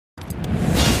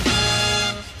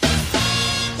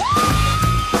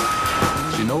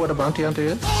what a bounty hunter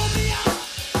is?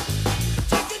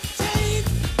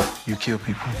 You kill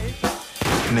people,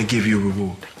 and they give you a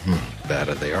reward.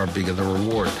 Better they are, bigger the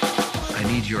reward. I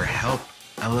need your help.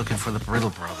 I'm looking for the Brittle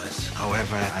brothers.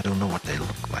 However, I don't know what they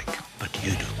look like, but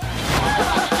you do.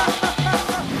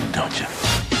 Don't you?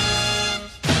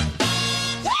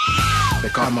 They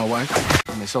caught my wife,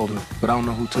 and they sold her, but I don't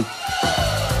know who took her.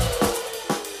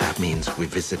 That means we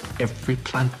visit every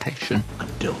plantation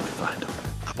until we find them.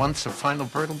 Once a final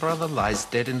Brittle brother lies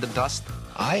dead in the dust,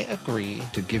 I agree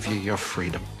to give you your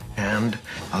freedom. And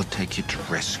I'll take you to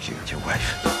rescue your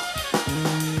wife.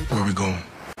 Where are we going?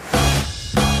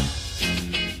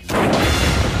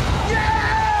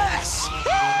 Yes!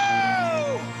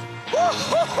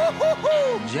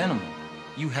 Gentlemen,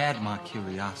 you had my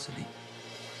curiosity,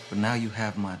 but now you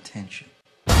have my attention.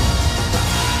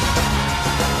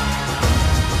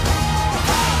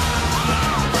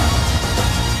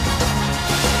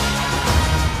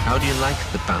 How do you like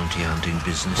the bounty hunting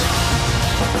business?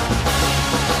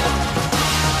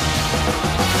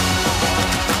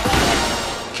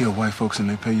 Kill white folks and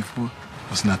they pay you for it?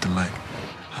 What's not to like?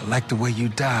 I like the way you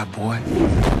die, boy.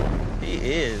 He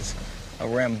is a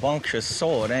rambunctious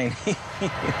sword, ain't he?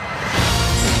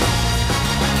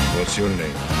 What's your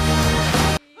name?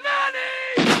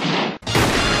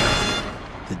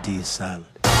 The D is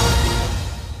silent.